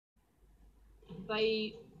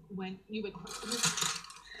they went, you went,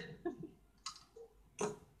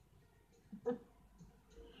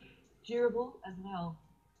 durable as well.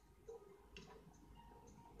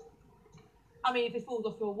 I mean, if it falls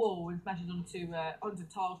off your wall and smashes onto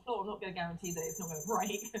tiled floor, I'm not going to guarantee that it's not going to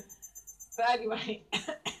break. But anyway,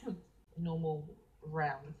 normal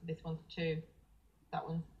round. This one's 2. That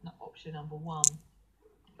one's option number 1.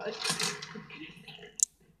 But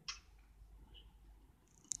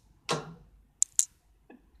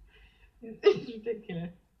it's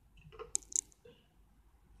ridiculous.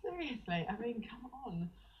 Seriously, I mean, come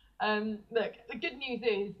on. Look, the good news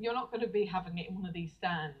is you're not going to be having it in one of these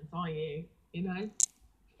stands, are you? You know,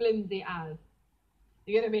 flimsy as.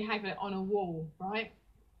 You're going to be having it on a wall, right?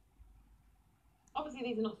 Obviously,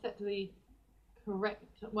 these are not set to the correct.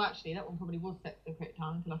 Well, actually, that one probably was set to the correct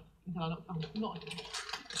time until I knocked. Oh, not.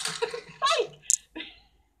 Fake.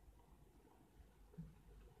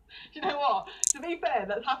 Do you know what? To be fair,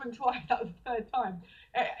 that's happened twice. That was the 3rd time.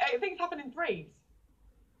 Things happen in 3s.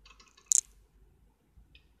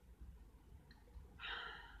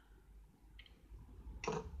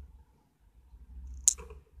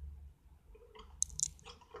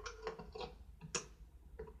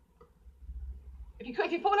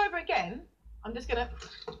 If you fall over again, I'm just gonna.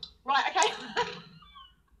 Right, okay.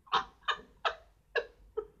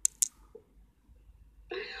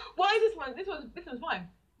 Why is this one? This one's fine.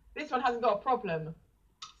 This one hasn't got a problem.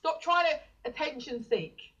 Stop trying to attention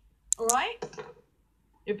seek. All right.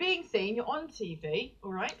 You're being seen. You're on TV.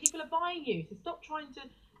 All right. People are buying you, so stop trying to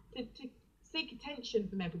seek attention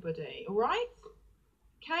from everybody. All right.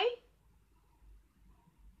 Okay.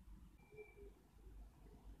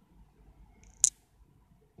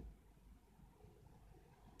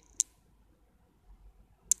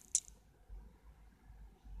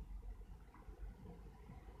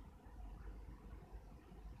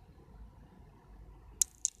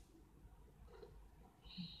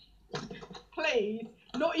 Please,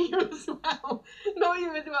 not you as well. Not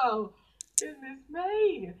you as well. Goodness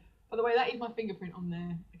me. By the way, that is my fingerprint on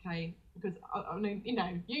there, okay? Because I mean, you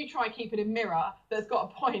know, you try keeping a mirror that's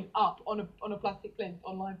got a point up on a plastic plinth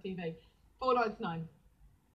on live TV. $4.99.